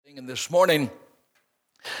And this morning,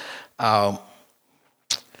 I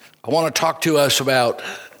want to talk to us about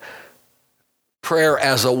prayer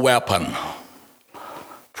as a weapon.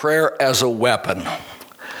 Prayer as a weapon.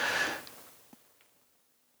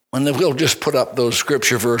 And then we'll just put up those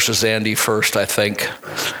scripture verses, Andy, first, I think.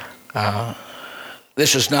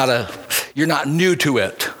 This is you're not new to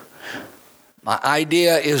it. My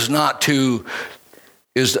idea is that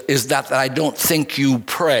I don't think you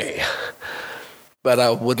pray. But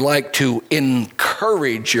I would like to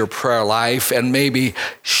encourage your prayer life and maybe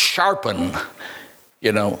sharpen,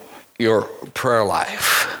 your prayer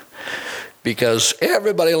life. Because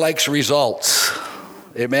everybody likes results.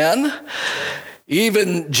 Amen?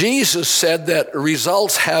 Even Jesus said that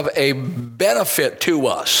results have a benefit to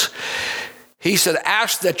us. He said,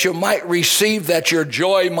 ask that you might receive, that your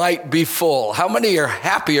joy might be full. How many are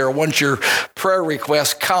happier once your prayer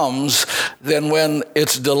request comes than when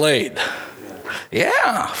it's delayed?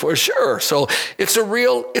 Yeah, for sure. So it's a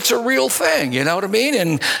real thing, you know what I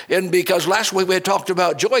mean? And because last week we had talked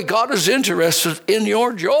about joy, God is interested in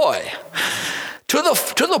your joy. To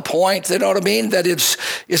the point, you know what I mean, that it's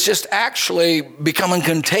just actually becoming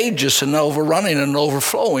contagious and overrunning and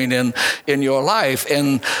overflowing in your life.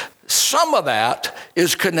 And some of that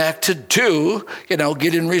is connected to,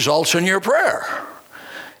 getting results in your prayer.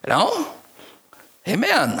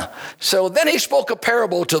 Amen. So then he spoke a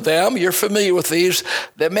parable to them. You're familiar with these.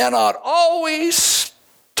 That men ought always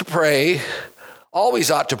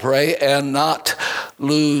ought to pray and not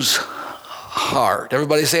lose heart.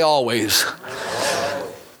 Everybody say always.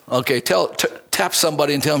 Okay, tap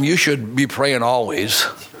somebody and tell them you should be praying always.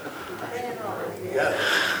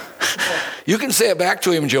 You can say it back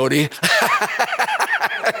to him, Jody.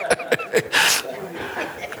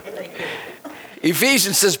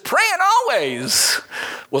 Ephesians says, praying always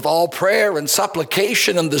with all prayer and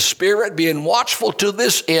supplication in the Spirit, being watchful to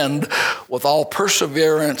this end with all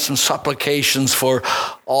perseverance and supplications for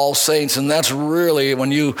all saints. And that's really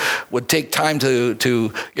when you would take time to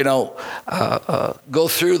go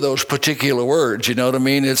through those particular words, you know what I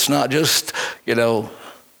mean? It's not just,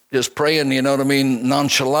 just praying,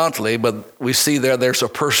 nonchalantly, but we see there's a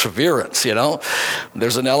perseverance,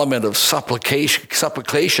 There's an element of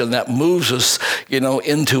supplication that moves us,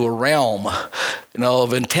 into a realm,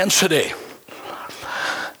 of intensity.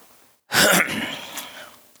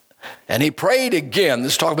 And he prayed again,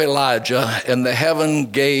 this is talking about Elijah, and the heaven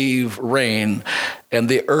gave rain, and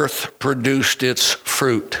the earth produced its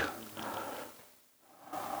fruit.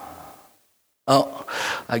 Oh,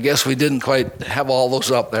 I guess we didn't quite have all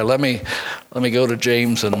those up there. Let me go to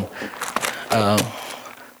James and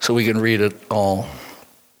so we can read it all.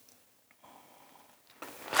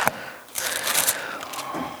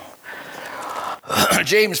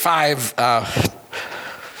 James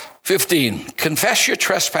 5:15. Confess your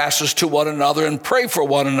trespasses to one another and pray for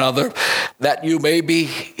one another that you may be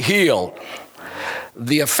healed.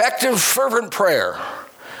 The effective, fervent prayer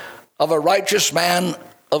of a righteous man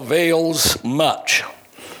avails much.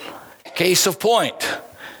 Case of point,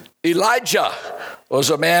 Elijah was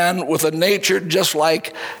a man with a nature just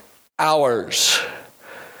like ours.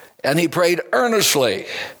 And he prayed earnestly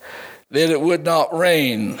that it would not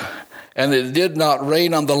rain. And it did not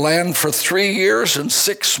rain on the land for 3 years and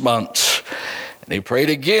 6 months. And he prayed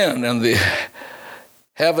again, and the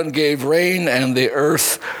heaven gave rain, and the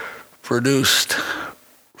earth produced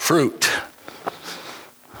fruit.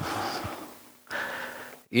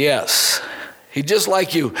 Yes, he just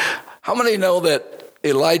like you. How many know that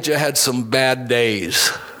Elijah had some bad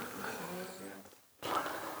days?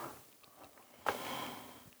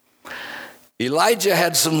 Elijah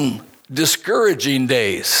had some discouraging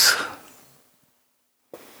days.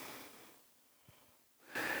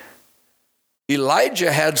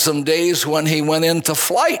 Elijah had some days when he went into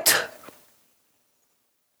flight.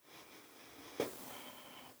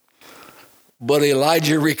 But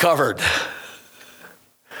Elijah recovered.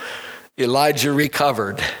 Elijah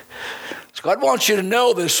recovered. So God wants you to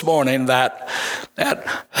know this morning that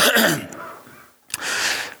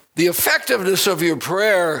the effectiveness of your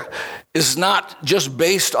prayer is not just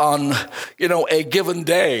based on, a given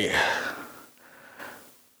day,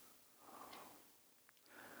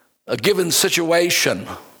 a given situation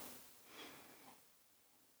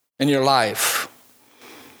in your life.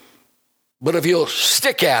 But if you'll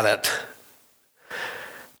stick at it,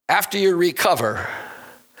 after you recover,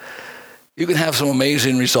 you can have some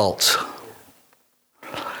amazing results.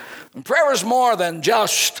 And prayer is more than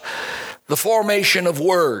just the formation of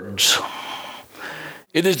words.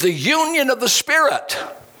 It is the union of the spirit,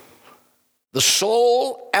 the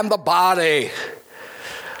soul, and the body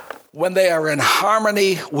when they are in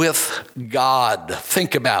harmony with God.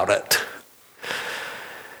 Think about it.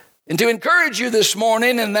 And to encourage you this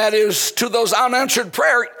morning, and that is to those unanswered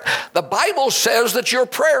prayer, the Bible says that your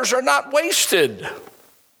prayers are not wasted.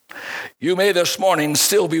 You may this morning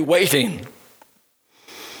still be waiting.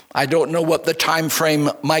 I don't know what the time frame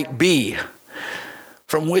might be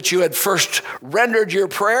from which you had first rendered your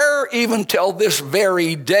prayer even till this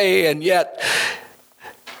very day, and yet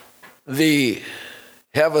the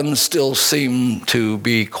heavens still seem to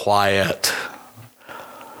be quiet.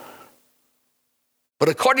 But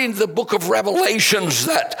according to the book of Revelations,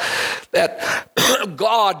 that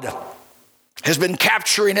God has been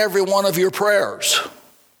capturing every one of your prayers.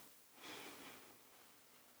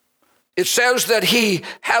 It says that he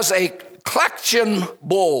has a collection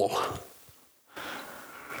bowl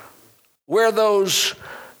where those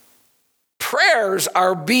prayers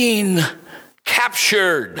are being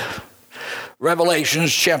captured.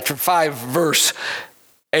 Revelations chapter 5, verse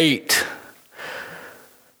 8.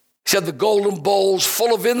 He said, the golden bowls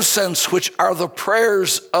full of incense, which are the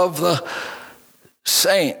prayers of the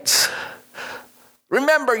saints.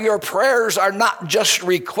 Remember, your prayers are not just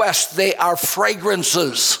requests, they are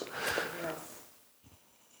fragrances.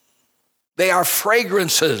 They are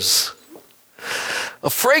fragrances. A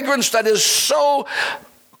fragrance that is so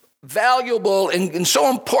valuable and so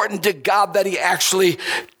important to God that he actually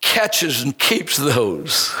catches and keeps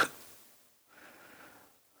those.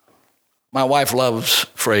 My wife loves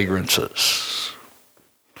fragrances.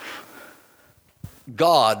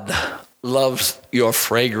 God loves your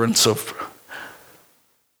fragrance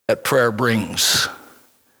that prayer brings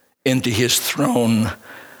into his throne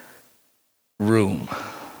room.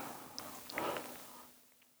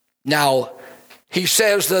 Now, he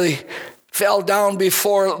says that he fell down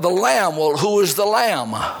before the Lamb. Well, who is the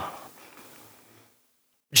Lamb?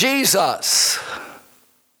 Jesus.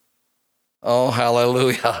 Oh,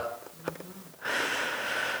 hallelujah.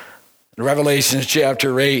 Revelation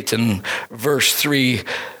chapter 8 and verse 3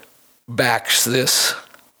 backs this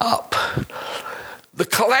up. The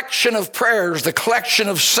collection of prayers, the collection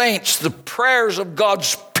of saints, the prayers of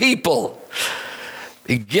God's people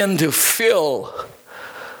begin to fill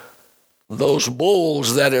those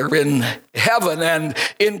bowls that are in heaven, and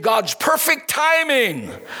in God's perfect timing,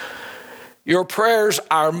 your prayers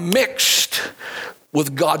are mixed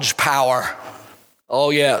with God's power.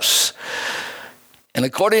 Oh, yes. And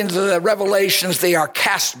according to the Revelations, they are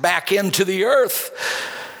cast back into the earth,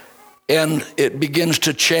 and it begins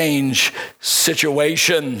to change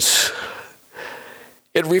situations.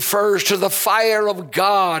 It refers to the fire of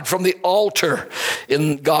God from the altar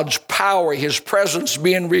in God's power, his presence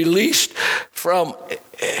being released from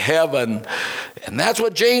heaven. And that's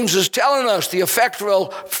what James is telling us. The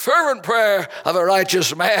effectual, fervent prayer of a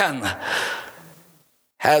righteous man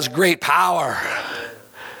has great power.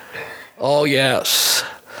 Oh, yes.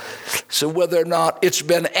 So whether or not it's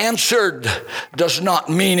been answered does not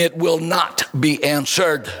mean it will not be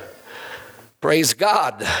answered. Praise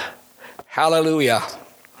God. Hallelujah.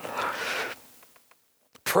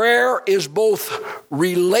 Prayer is both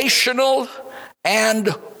relational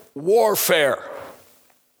and warfare.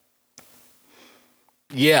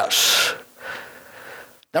 Yes.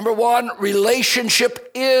 Number one,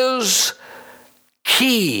 relationship is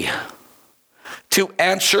key to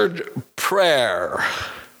answered prayer.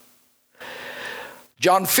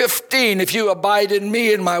 John 15, if you abide in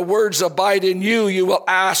me and my words abide in you, you will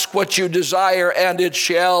ask what you desire and it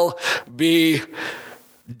shall be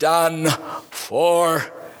done for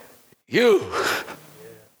you.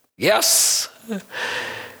 Yes.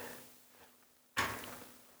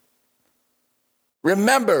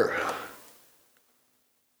 Remember,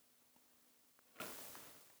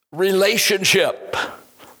 relationship,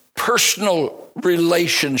 personal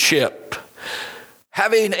relationship,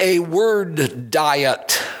 having a word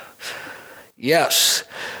diet, yes,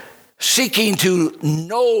 seeking to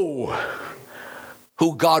know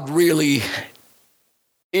who God really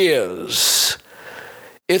is.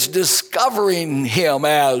 It's discovering him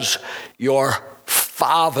as your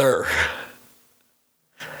Father.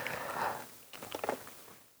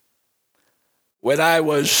 When I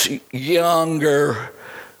was younger,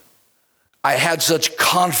 I had such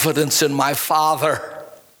confidence in my father.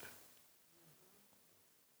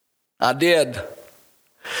 I did.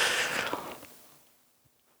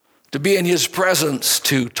 To be in his presence,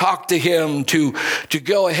 to talk to him, to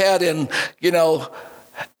go ahead and,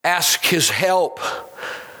 ask his help.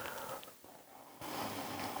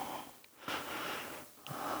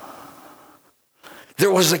 There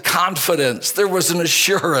was a confidence, there was an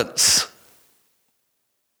assurance.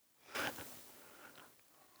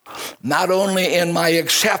 not only in my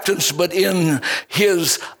acceptance, but in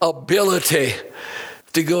his ability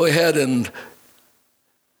to go ahead and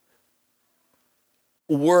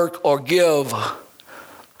work or give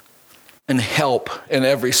and help in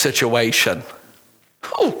every situation.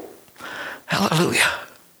 Oh, hallelujah.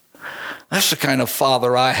 That's the kind of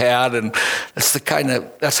father I had, and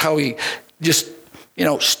that's how he just,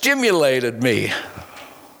 stimulated me.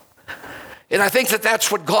 And I think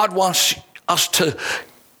that's what God wants us to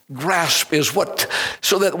grasp,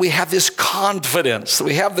 so that we have this confidence, that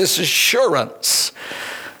we have this assurance.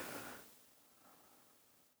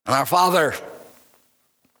 And our Father,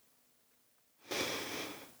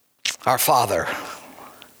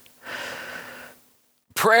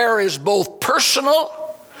 prayer is both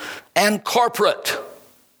personal and corporate.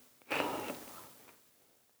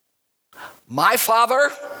 My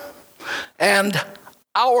Father and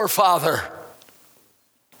our Father.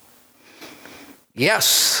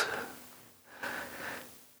 Yes.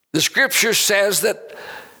 The scripture says that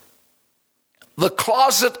the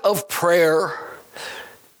closet of prayer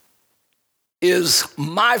is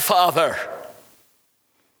my Father.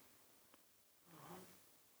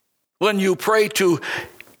 When you pray to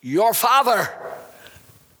your Father.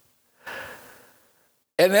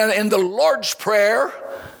 And then in the Lord's Prayer,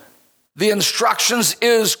 the instructions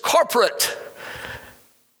is corporate.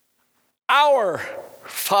 Our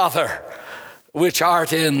Father, which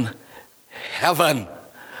art in heaven.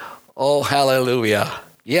 Oh, hallelujah.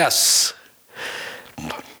 Yes.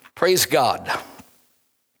 Praise God.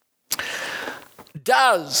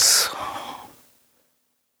 Does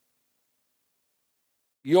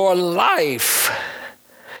your life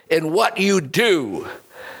and what you do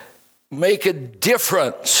make a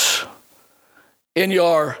difference in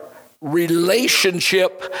your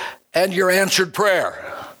relationship and your answered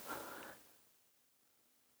prayer?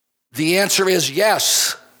 The answer is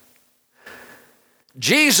yes.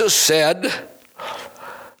 Jesus said,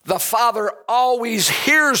 the Father always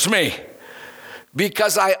hears me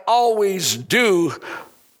because I always do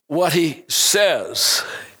what he says.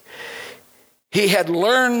 He had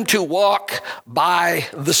learned to walk by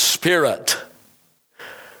the Spirit.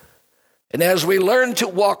 And as we learn to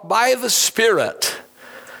walk by the Spirit,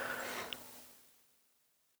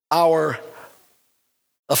 our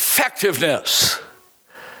effectiveness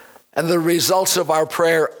and the results of our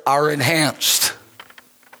prayer are enhanced.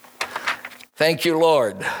 Thank you,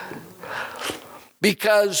 Lord.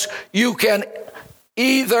 Because you can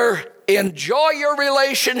either enjoy your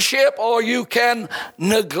relationship or you can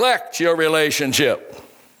neglect your relationship.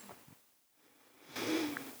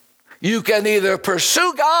 You can either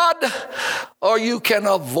pursue God or you can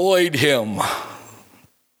avoid him.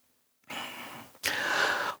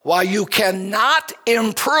 While you cannot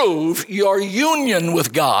improve your union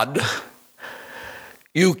with God,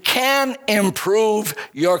 you can improve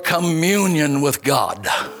your communion with God.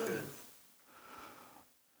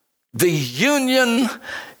 The union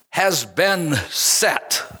has been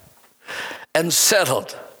set and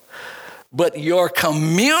settled, but your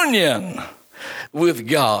communion with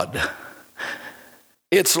God,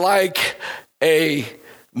 it's like a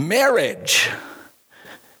marriage.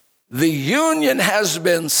 The union has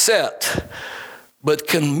been set, but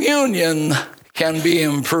communion can be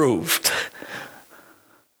improved.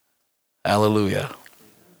 Hallelujah.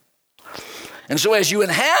 And so as you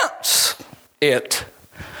enhance it,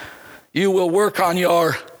 you will work on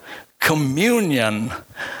your communion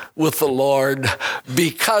with the Lord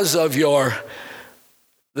because of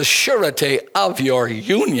the surety of your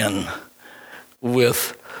union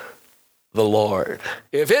with the Lord.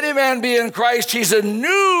 If any man be in Christ, he's a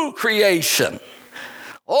new creation.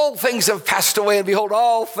 All things have passed away, and behold,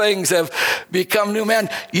 all things have become new. Man,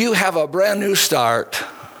 you have a brand new start.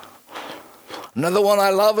 Another one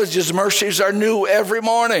I love is his mercies are new every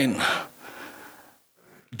morning.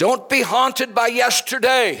 Don't be haunted by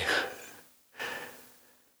yesterday.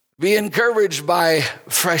 Be encouraged by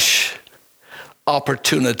fresh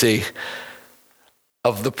opportunity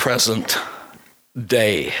of the present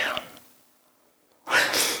day.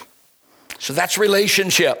 So that's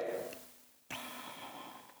relationship.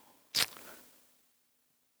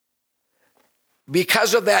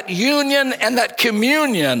 Because of that union and that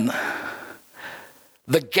communion,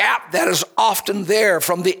 the gap that is often there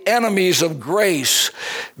from the enemies of grace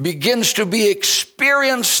begins to be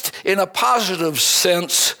experienced in a positive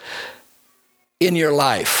sense in your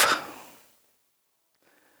life.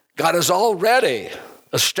 God has already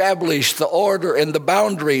established the order and the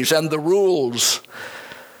boundaries and the rules.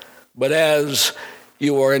 But as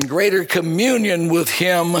you are in greater communion with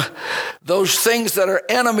him, those things that are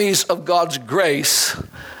enemies of God's grace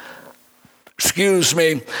You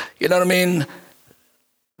know what I mean?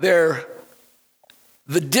 The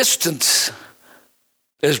distance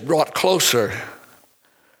is brought closer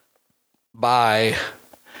by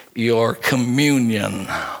your communion.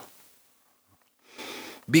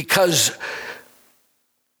 Because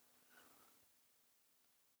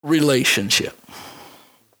relationship.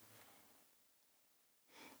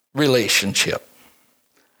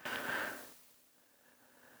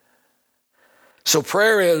 So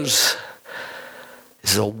prayer is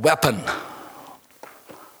a weapon,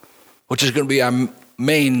 which is going to be our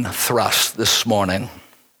main thrust this morning.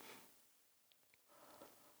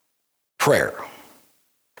 Prayer.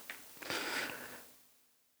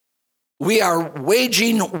 We are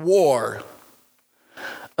waging war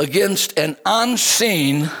against an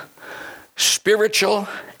unseen spiritual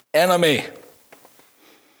enemy.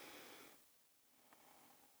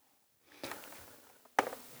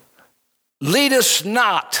 Lead us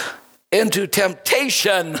not into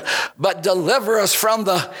temptation, but deliver us from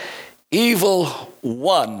the evil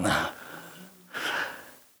one.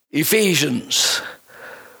 Ephesians,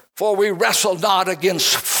 for we wrestle not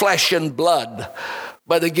against flesh and blood,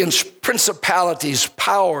 but against principalities,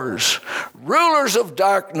 powers, rulers of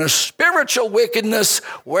darkness, spiritual wickedness,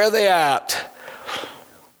 where they at?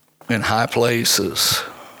 In high places.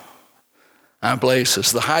 High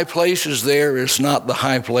places. The high places there is not the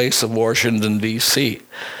high place of Washington, D.C.,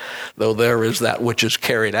 though there is that which is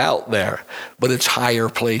carried out there, but it's higher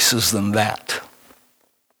places than that.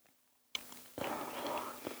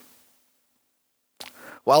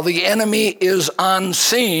 While the enemy is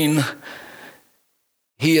unseen,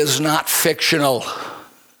 he is not fictional.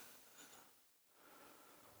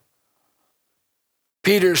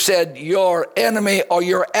 Peter said, your enemy or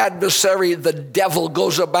your adversary, the devil,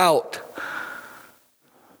 goes about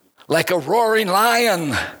like a roaring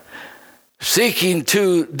lion, seeking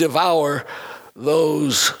to devour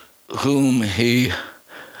those whom he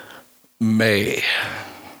may.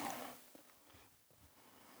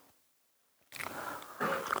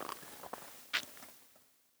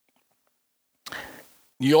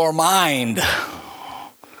 Your mind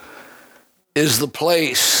is the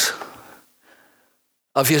place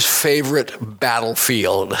of his favorite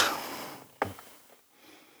battlefield.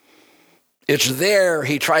 It's there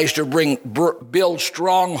he tries to build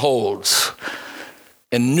strongholds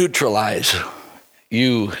and neutralize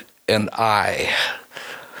you and I.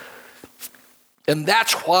 And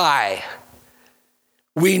that's why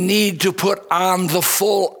we need to put on the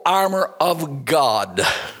full armor of God.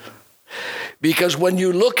 Because when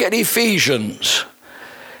you look at Ephesians,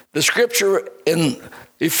 the scripture in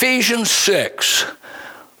Ephesians 6,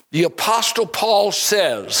 the Apostle Paul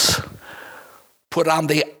says, put on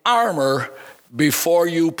the armor before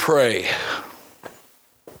you pray.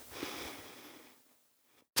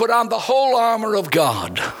 Put on the whole armor of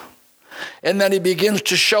God. And then he begins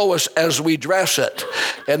to show us as we dress it.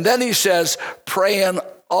 And then he says, praying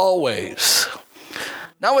always.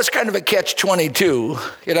 Now it's kind of a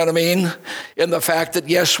catch-22, you know what I mean? In the fact that,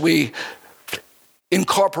 yes, we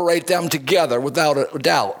incorporate them together without a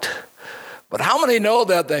doubt. But how many know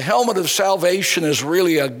that the helmet of salvation is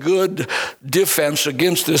really a good defense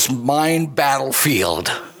against this mind battlefield?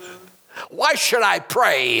 Why should I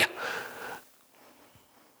pray?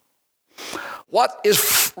 What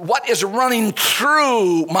is running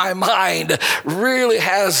through my mind really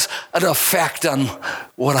has an effect on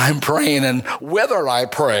what I'm praying and whether I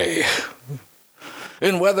pray.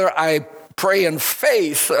 And whether I pray in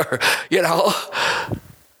faith or, you know.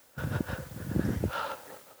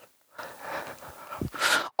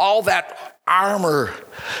 All that armor,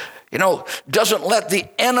 you know, doesn't let the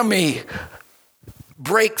enemy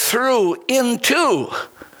break through into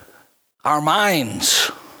our minds,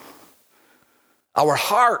 our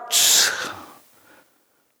hearts,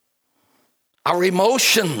 our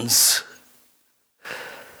emotions.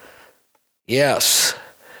 Yes.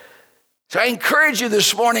 So I encourage you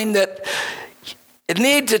this morning that you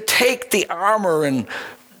need to take the armor and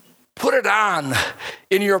put it on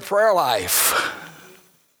in your prayer life.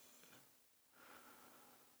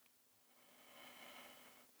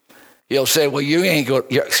 He'll say, well, you're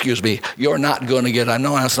not going to get, I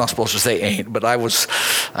know I was not supposed to say ain't, but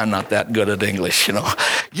I'm not that good at English, you know.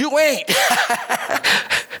 You ain't.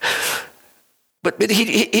 But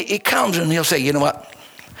he comes and he'll say, you know what?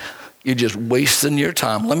 You're just wasting your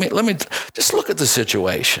time. Let me just look at the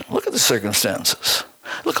situation. Look at the circumstances.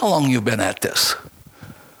 Look how long you've been at this.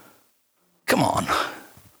 Come on.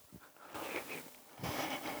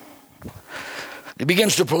 He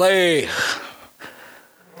begins to play.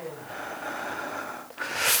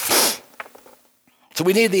 So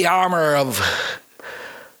we need the armor of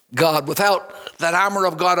God. Without that armor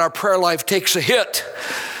of God, our prayer life takes a hit.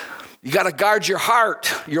 You got to guard your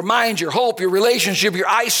heart, your mind, your hope, your relationship, your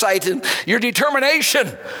eyesight, and your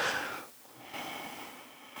determination.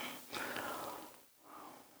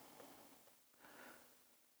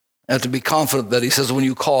 And to be confident that he says, when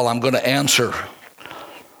you call, I'm going to answer.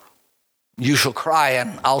 You shall cry,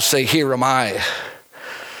 and I'll say, here am I.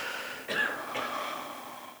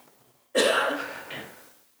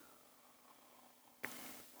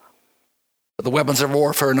 The weapons of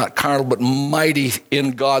warfare are not carnal, but mighty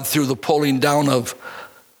in God through the pulling down of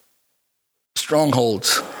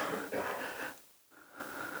strongholds.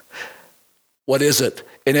 What is it?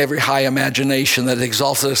 In every high imagination that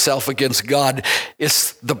exalts itself against God,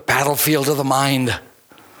 it's the battlefield of the mind.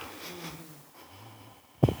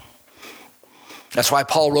 That's why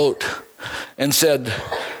Paul wrote and said,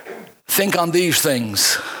 think on these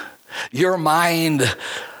things. Your mind,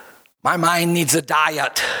 my mind needs a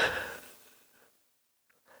diet.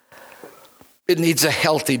 It needs a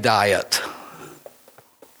healthy diet.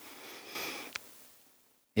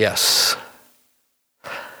 Yes.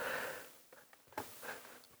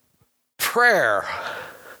 Prayer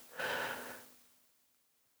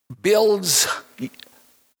builds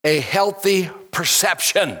a healthy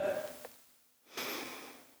perception.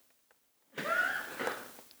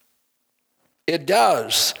 It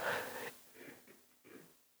does.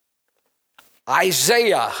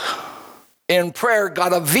 Isaiah in prayer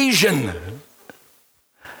got a vision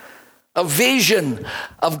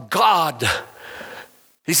of God.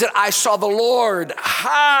 He said, I saw the Lord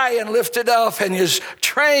high and lifted up, and his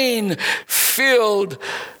train filled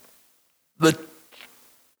the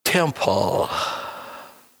temple.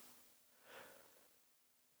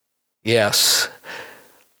 Yes.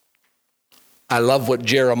 I love what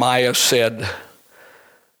Jeremiah said.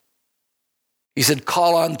 He said,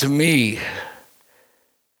 call unto me,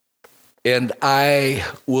 and I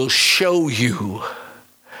will show you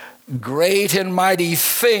great and mighty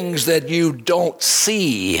things that you don't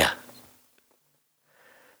see.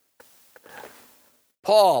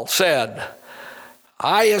 Paul said,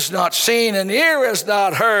 eye has not seen and ear has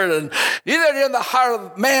not heard, and neither in the heart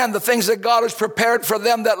of man the things that God has prepared for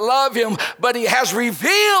them that love him, but he has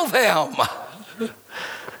revealed them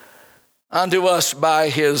unto us by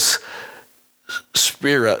his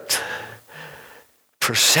Spirit.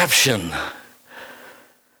 Perception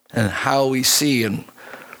and how we see and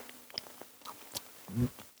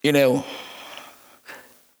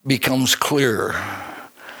becomes clearer.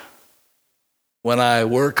 When I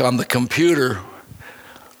work on the computer,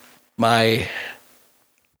 my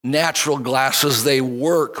natural glasses, they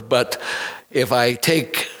work, but if I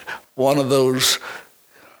take one of those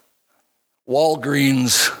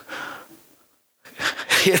Walgreens,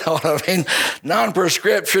 you know what I mean,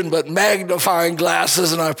 non-prescription but magnifying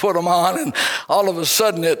glasses, and I put them on, and all of a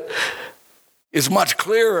sudden it is much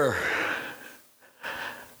clearer.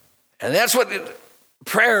 And that's what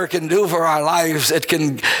prayer can do for our lives. It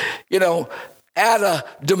can, add a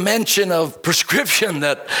dimension of prescription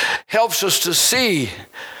that helps us to see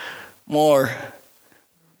more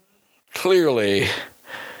clearly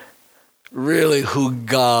really who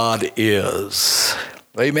God is.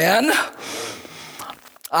 Amen?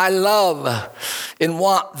 I love and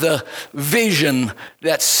want the vision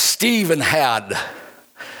that Stephen had.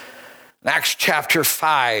 In Acts chapter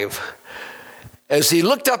 5. As he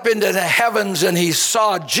looked up into the heavens and he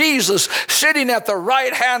saw Jesus sitting at the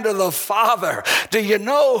right hand of the Father. Do you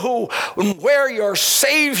know who and where your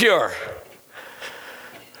Savior,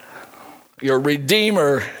 your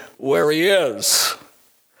Redeemer, where he is?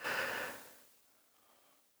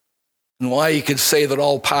 And why he could say that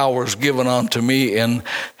all power is given unto me in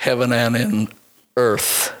heaven and in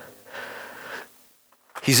earth.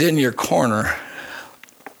 He's in your corner.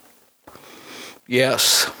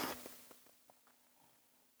 Yes.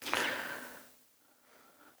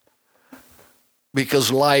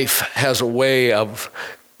 Because life has a way of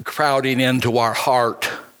crowding into our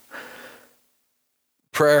heart.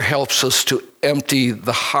 Prayer helps us to empty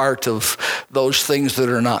the heart of those things that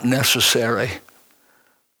are not necessary.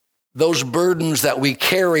 Those burdens that we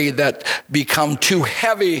carry that become too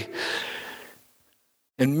heavy.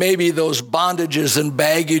 And maybe those bondages and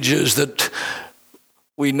baggages that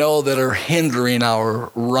we know that are hindering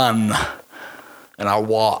our run and our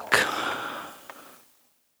walk.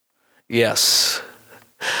 Yes.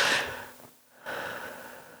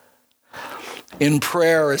 In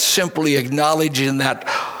prayer, it's simply acknowledging that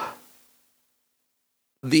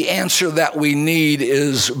the answer that we need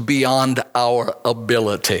is beyond our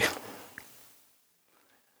ability.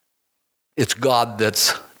 It's God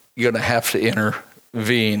that's going to have to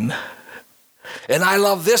intervene. And I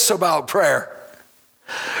love this about prayer.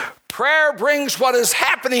 Prayer brings what is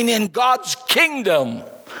happening in God's kingdom,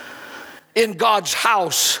 in God's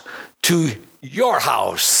house, to your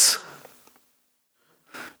house.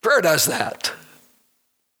 Prayer does that.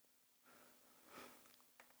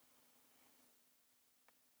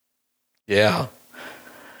 Yeah.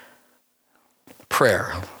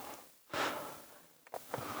 Prayer.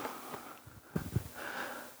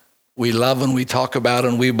 We love and we talk about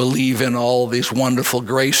and we believe in all these wonderful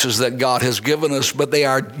graces that God has given us, but they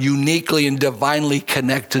are uniquely and divinely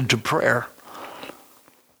connected to prayer.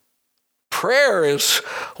 Prayer is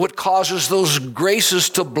what causes those graces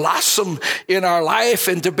to blossom in our life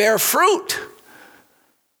and to bear fruit.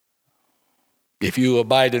 If you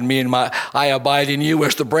abide in me and I abide in you,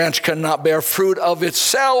 as the branch cannot bear fruit of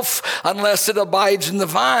itself unless it abides in the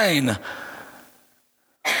vine.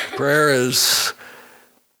 Prayer is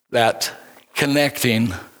that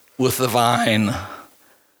connecting with the vine.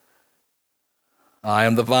 I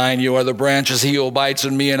am the vine, you are the branches. He who abides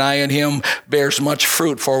in me and I in him bears much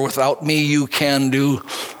fruit, for without me you can do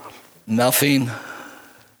nothing.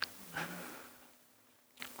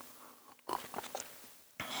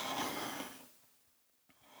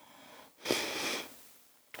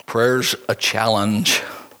 Prayer's a challenge.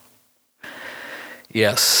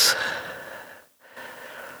 Yes.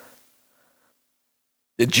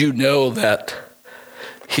 Did you know that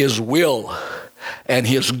his will and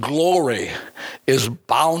his glory is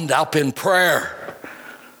bound up in prayer?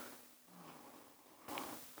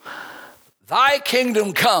 Thy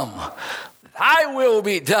kingdom come, thy will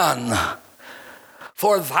be done.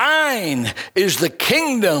 For thine is the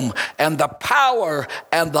kingdom and the power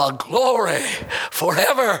and the glory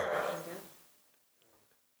forever.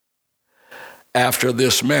 After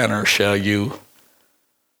this manner shall you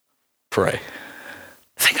pray.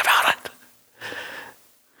 Think about it.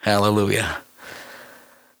 Hallelujah.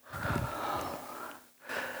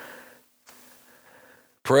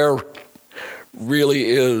 Prayer really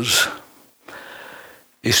is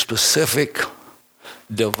a specific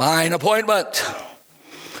divine appointment.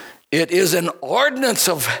 It is an ordinance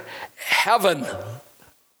of heaven.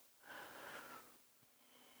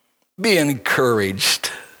 Be encouraged.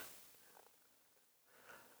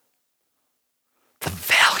 The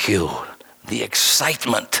value, the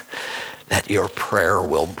excitement that your prayer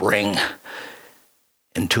will bring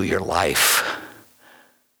into your life,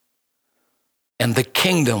 and the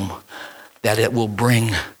kingdom that it will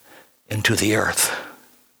bring into the earth.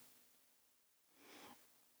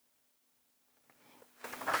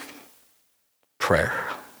 Prayer.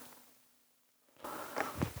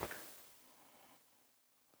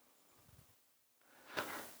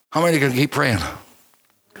 How many are going to keep praying?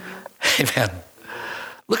 Amen.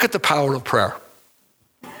 Look at the power of prayer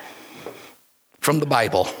from the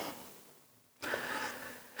Bible.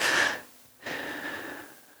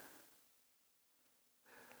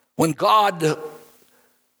 When God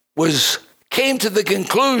came to the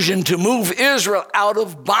conclusion to move Israel out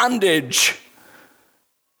of bondage,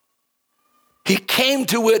 he came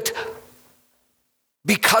to it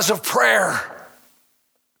because of prayer.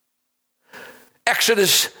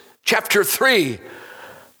 Exodus chapter 3,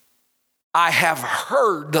 I have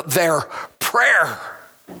heard their prayer.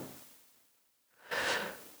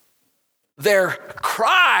 Their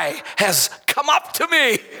cry has come up to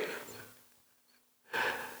me.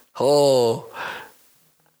 Oh,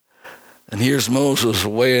 and here's Moses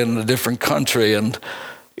away in a different country, and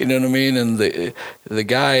you know what I mean? And the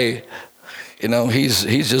guy, you know, he's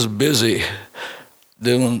just busy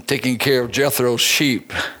taking care of Jethro's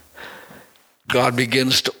sheep. God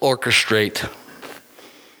begins to orchestrate,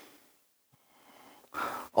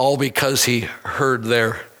 all because he heard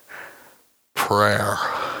their prayer.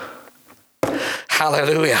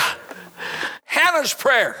 Hallelujah. Hannah's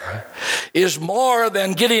prayer is more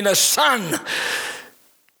than getting a son.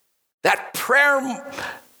 That prayer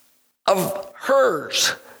of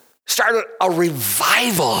hers started a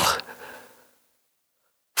revival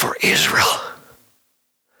for Israel.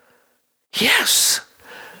 Yes,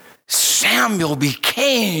 Samuel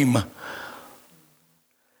became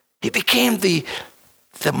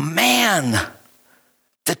the man,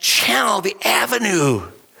 the channel, the avenue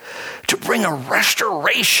to bring a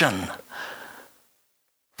restoration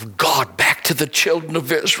of God back to the children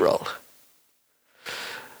of Israel.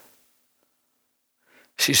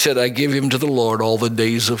 She said, I give him to the Lord all the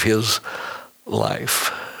days of his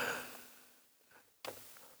life.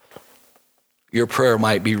 Your prayer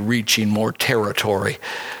might be reaching more territory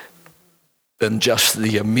than just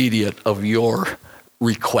the immediate of your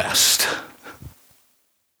request.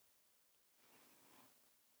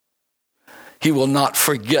 He will not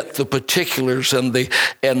forget the particulars and the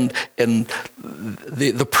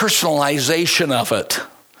personalization of it.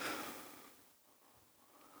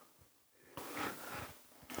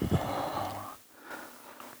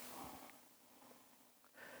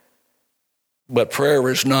 But prayer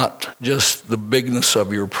is not just the bigness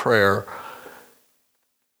of your prayer.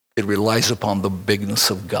 It relies upon the bigness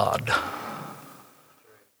of God.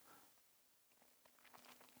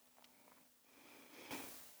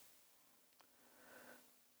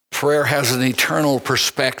 Prayer has an eternal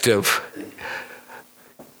perspective.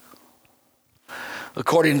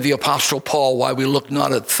 According to the Apostle Paul, why we look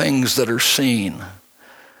not at things that are seen.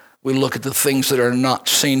 We look at the things that are not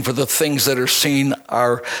seen, for the things that are seen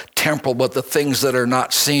are temporal, but the things that are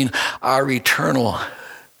not seen are eternal.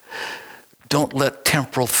 Don't let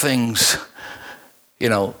temporal things,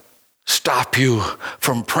 stop you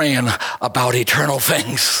from praying about eternal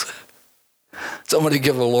things. Somebody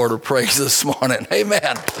give the Lord a praise this morning. Amen.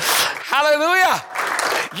 Hallelujah.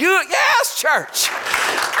 Yes, church.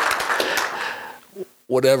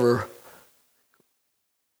 Whatever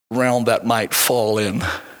realm that might fall in.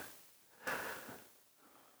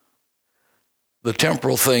 The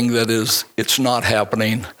temporal thing that is, it's not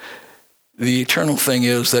happening. The eternal thing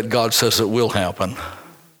is that God says it will happen.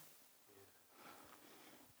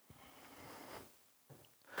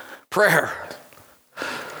 Prayer.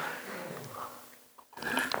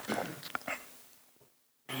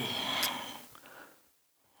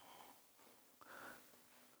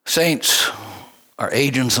 Saints are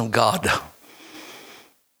agents of God.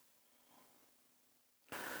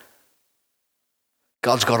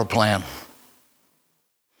 God's got a plan.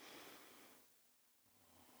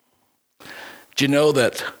 Do you know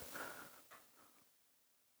that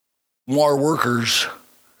more workers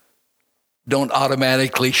don't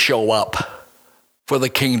automatically show up for the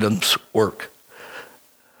kingdom's work?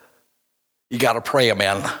 You got to pray them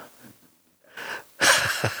in.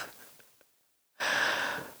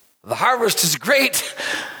 The harvest is great.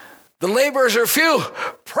 The laborers are few.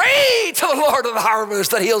 Pray to the Lord of the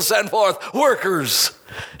harvest that he'll send forth workers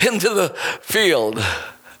into the field.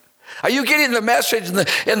 Are you getting the message and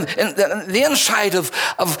the insight of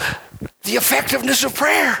the effectiveness of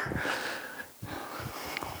prayer?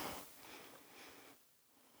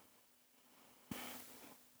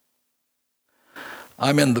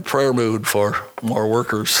 I'm in the prayer mood for more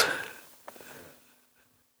workers.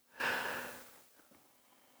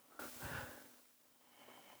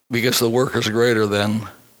 Because the work is greater than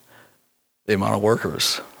the amount of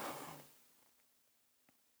workers.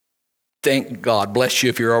 Thank God, bless you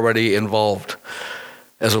if you're already involved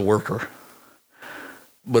as a worker.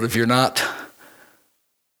 But if you're not,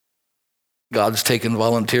 God's taking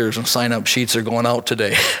volunteers and sign-up sheets are going out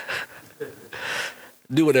today.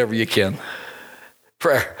 Do whatever you can.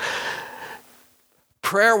 Prayer.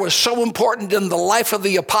 Prayer was so important in the life of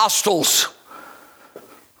the apostles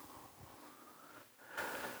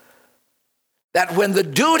that when the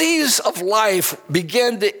duties of life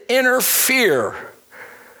began to interfere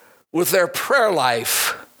with their prayer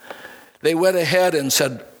life, they went ahead and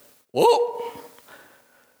said, whoa.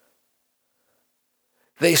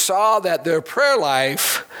 They saw that their prayer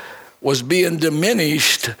life was being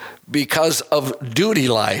diminished because of duty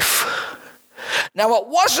life. Now, it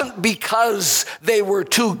wasn't because they were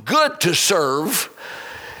too good to serve.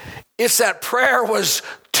 It's that prayer was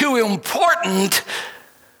too important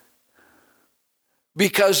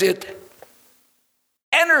because it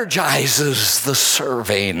energizes the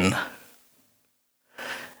serving.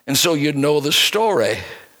 And so you know the story.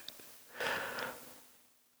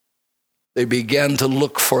 They began to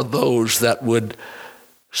look for those that would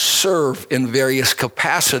serve in various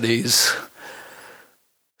capacities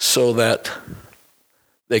so that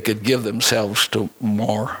they could give themselves to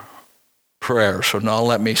more prayer. So now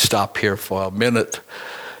let me stop here for a minute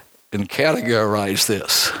and categorize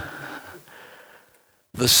this.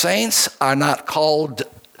 The saints are not called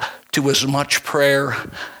to as much prayer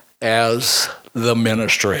as the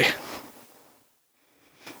ministry.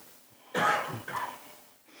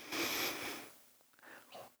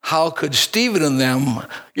 How could Stephen and them,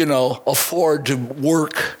 afford to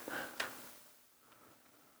work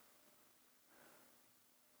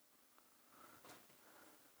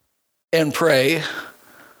and pray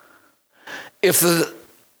if the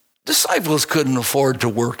disciples couldn't afford to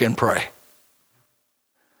work and pray?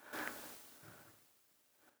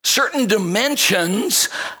 Certain dimensions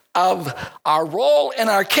of our role in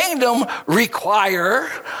our kingdom require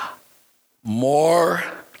more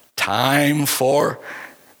time for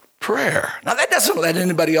prayer. Now, that doesn't let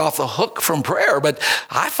anybody off the hook from prayer, but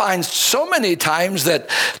I find so many times that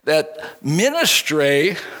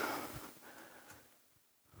ministry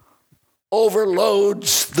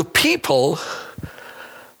overloads the people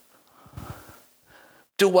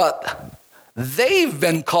to what they've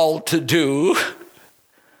been called to do.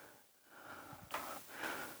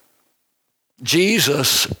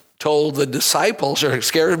 Jesus told the disciples, or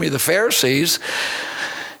excuse me, the Pharisees,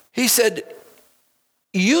 he said,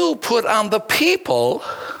 you put on the people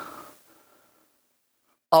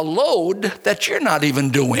a load that you're not even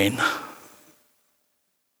doing.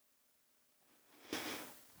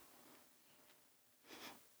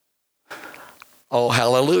 Oh,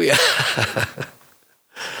 hallelujah.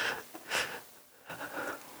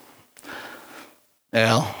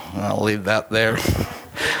 Well, I'll leave that there.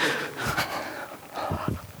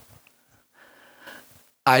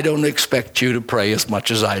 I don't expect you to pray as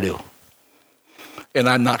much as I do. And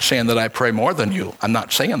I'm not saying that I pray more than you. I'm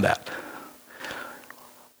not saying that.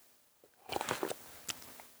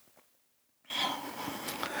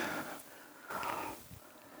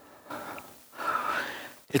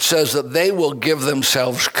 It says that they will give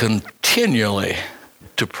themselves continually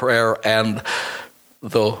to prayer and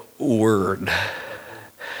the word.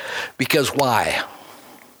 Because why?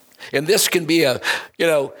 And this can be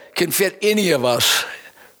can fit any of us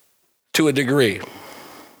to a degree.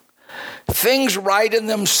 Things right in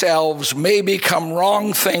themselves may become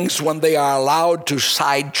wrong things when they are allowed to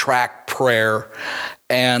sidetrack prayer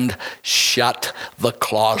and shut the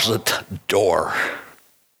closet door.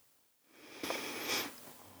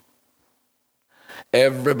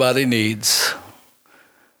 Everybody needs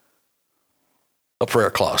a prayer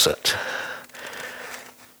closet.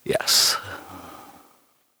 Yes.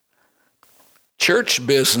 Church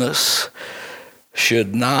business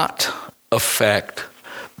should not affect,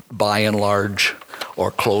 by and large, or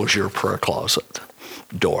close your prayer closet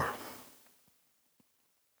door.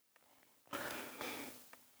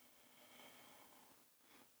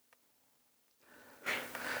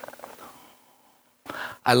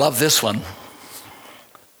 I love this one.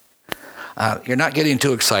 You're not getting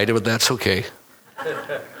too excited, but that's okay.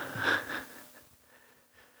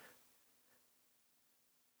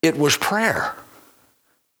 It was prayer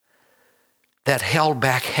that held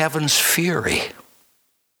back heaven's fury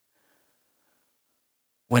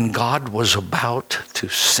when God was about to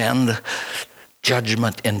send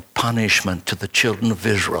judgment and punishment to the children of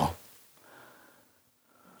Israel.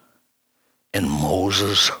 And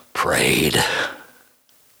Moses prayed.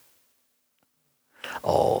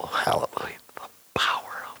 Oh, hallelujah. The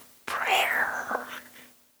power of prayer.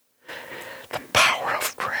 The power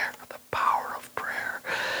of prayer. The power of prayer.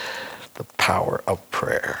 The power of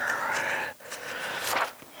prayer.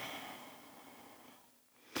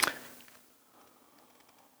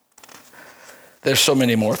 There's so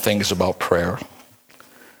many more things about prayer.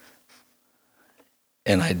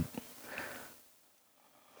 And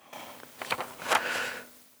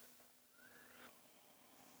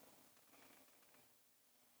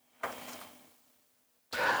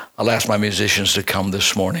I'll ask my musicians to come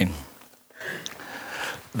this morning.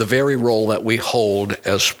 The very role that we hold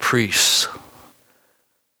as priests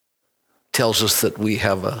tells us that we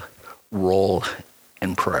have a role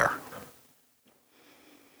in prayer.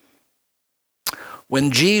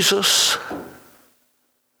 When Jesus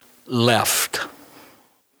left,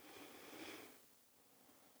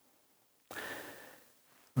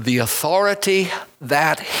 the authority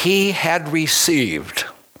that he had received,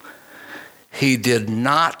 he did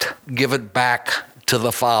not give it back to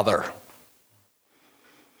the Father.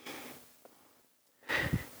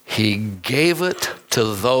 He gave it to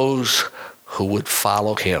those who would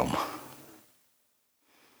follow him.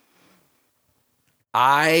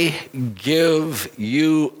 I give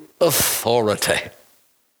you authority.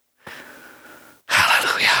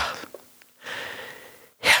 Hallelujah.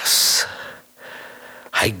 Yes.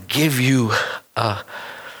 I give you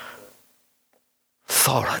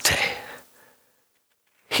authority.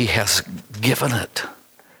 He has given it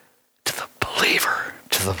to the believer,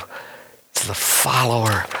 to the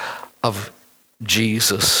follower of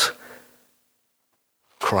Jesus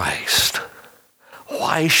Christ.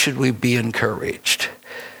 Why should we be encouraged?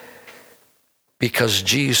 Because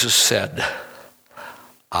Jesus said,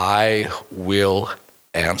 I will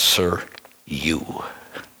answer you.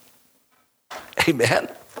 Amen.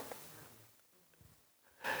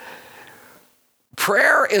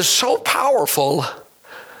 Prayer is so powerful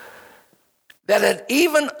that it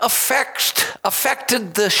even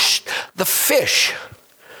affected the fish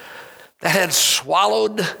that had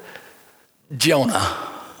swallowed Jonah.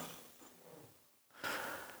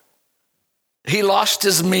 He lost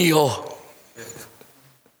his meal.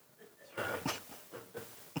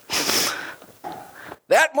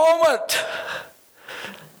 That moment,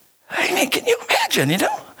 I mean, can you imagine,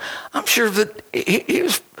 I'm picture that he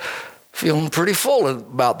was feeling pretty full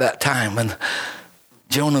about that time. And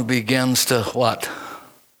Jonah begins to what?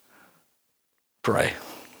 Pray.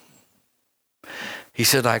 He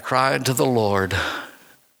said, I cried to the Lord.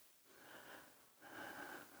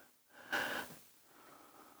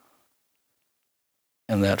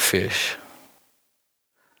 And that fish.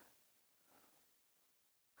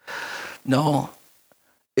 No,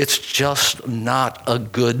 it's just not a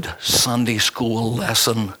good Sunday school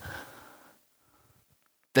lesson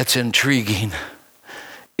that's intriguing.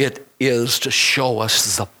 It is to show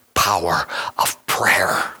us the power of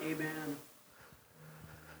prayer. Amen.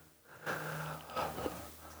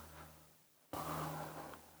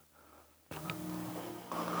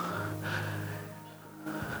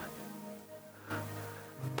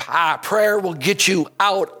 Prayer will get you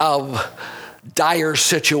out of dire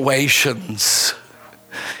situations.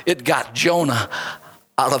 It got Jonah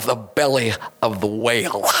out of the belly of the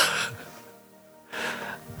whale.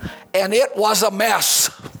 And it was a mess.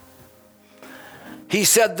 He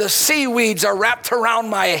said, the seaweeds are wrapped around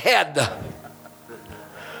my head.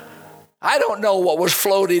 I don't know what was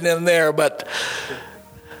floating in there, but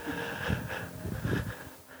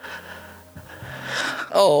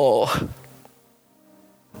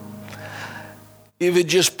if you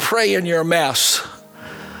just pray in your mess,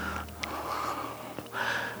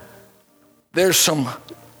 there's some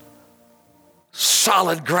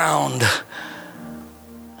solid ground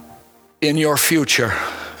in your future.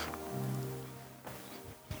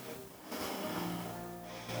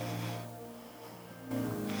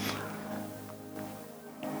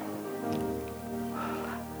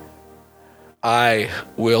 I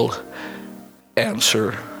will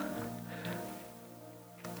answer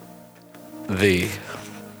thee.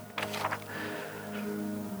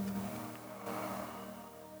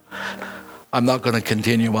 I'm not going to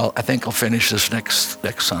continue. Well, I think I'll finish this next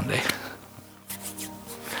Sunday.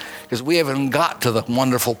 Because we haven't got to the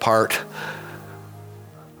wonderful part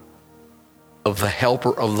of the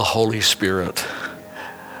helper of the Holy Spirit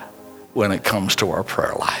when it comes to our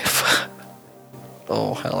prayer life.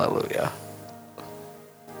 Oh, hallelujah.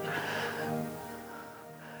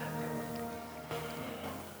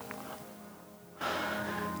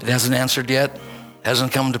 It hasn't answered yet,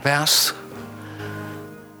 hasn't come to pass.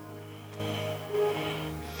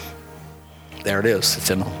 There it is. It's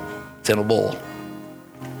in a bowl.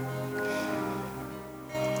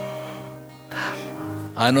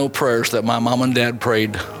 I know prayers that my mom and dad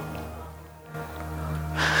prayed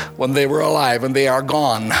when they were alive, and they are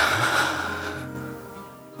gone.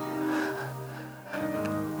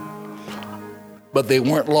 But they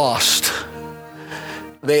weren't lost.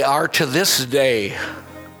 They are to this day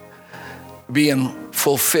being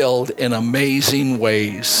fulfilled in amazing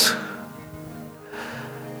ways.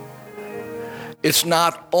 It's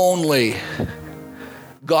not only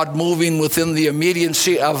God moving within the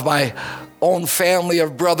immediacy of my own family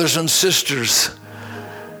of brothers and sisters,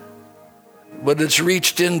 but it's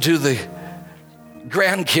reached into the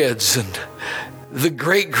grandkids and the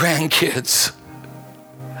great-grandkids.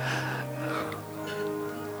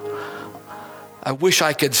 I wish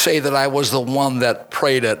I could say that I was the one that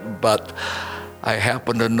prayed it, but I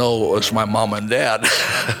happen to know it was my mom and dad.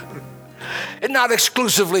 And not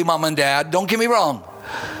exclusively mom and dad, don't get me wrong.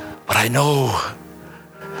 But I know.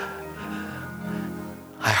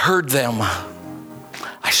 I heard them.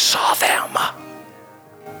 I saw them.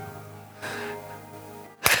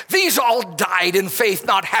 These all died in faith,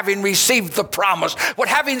 not having received the promise, but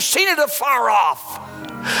having seen it afar off.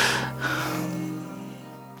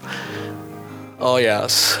 Oh,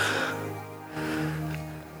 yes.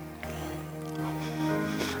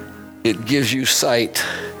 It gives you sight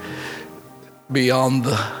beyond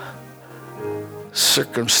the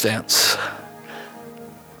circumstance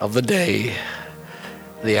of the day,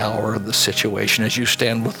 the hour, the situation. As you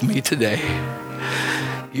stand with me today,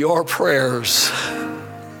 your prayers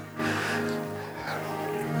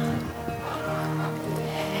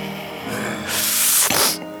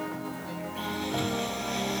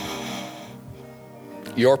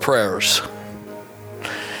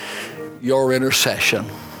your intercession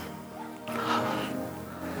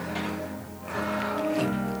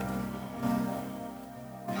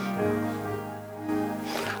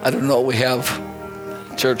I don't know what we have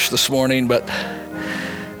church this morning, but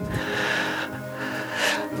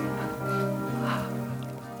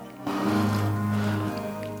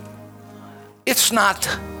it's not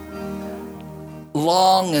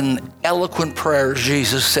long and eloquent prayers,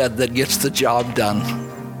 Jesus said, that gets the job done.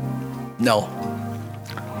 No.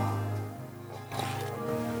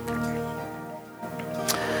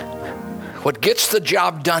 What gets the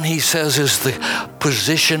job done, he says, is the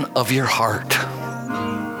position of your heart.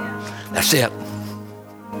 That's it.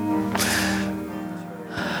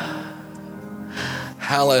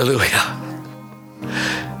 Hallelujah.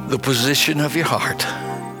 The position of your heart.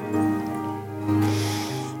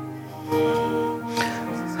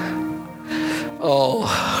 Oh,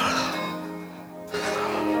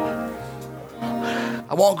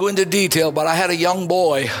 I won't go into detail, but I had a young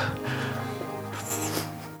boy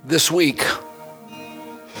this week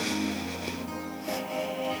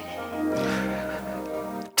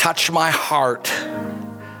touch my heart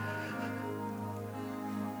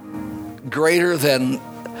greater than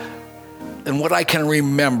what I can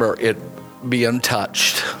remember it being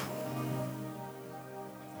touched.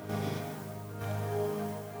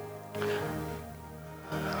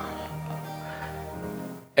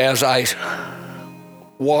 As I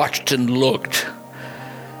watched and looked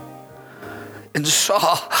and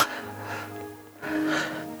saw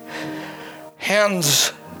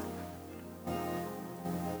hands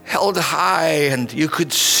held high, and you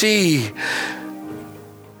could see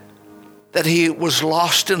that he was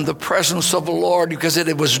lost in the presence of the Lord because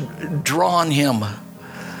it was drawn him.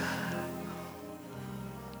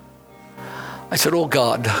 I said, oh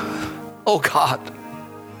God,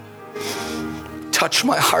 touch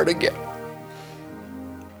my heart again.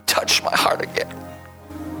 Touch my heart again.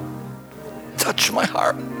 Touch my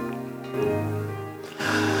heart.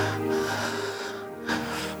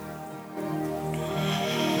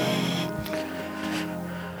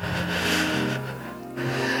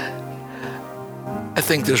 I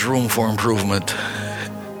think there's room for improvement.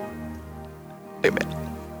 Amen.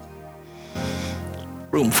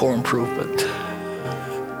 Room for improvement.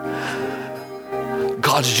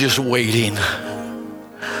 God's just waiting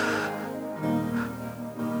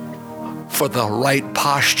for the right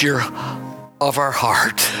posture of our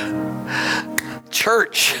heart.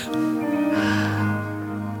 Church,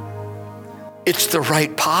 it's the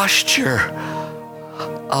right posture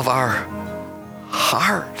of our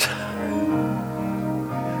heart.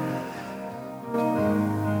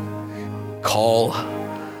 Call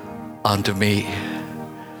unto me,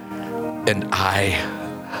 and I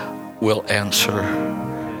will answer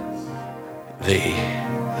thee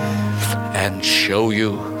and show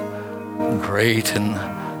you great and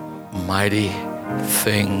mighty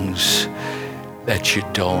things that you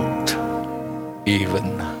don't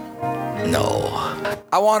even know.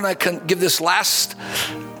 I want to give this last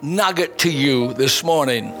nugget to you this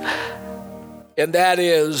morning, and that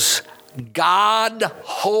is God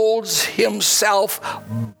holds himself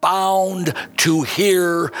bound to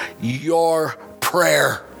hear your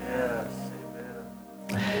prayer. Yes,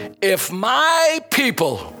 amen. If my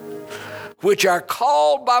people, which are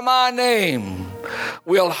called by my name,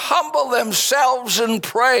 will humble themselves and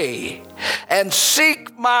pray and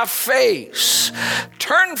seek my face,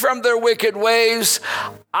 turn from their wicked ways,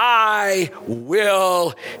 I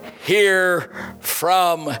will hear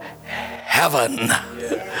from heaven.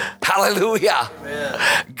 Yeah. Hallelujah. Amen.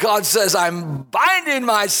 God says, I'm binding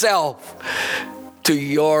myself to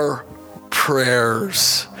your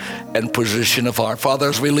prayers and position of heart. Father,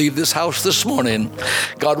 as we leave this house this morning,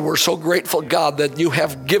 God, we're so grateful, God, that you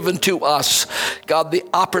have given to us, God, the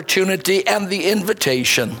opportunity and the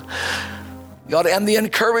invitation, God, and the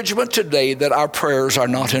encouragement today that our prayers are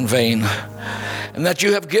not in vain, and that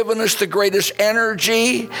you have given us the greatest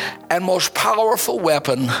energy and most powerful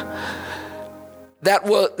weapon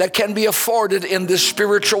that can be afforded in this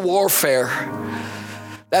spiritual warfare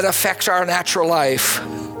that affects our natural life,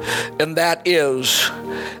 and that is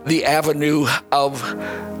the avenue of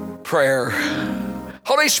prayer.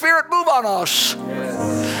 Holy Spirit, move on us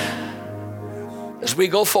as we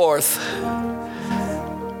go forth,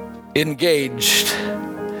 engaged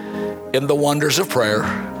in the wonders of prayer.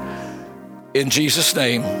 In Jesus'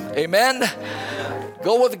 name, amen.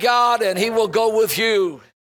 Go with God, and he will go with you.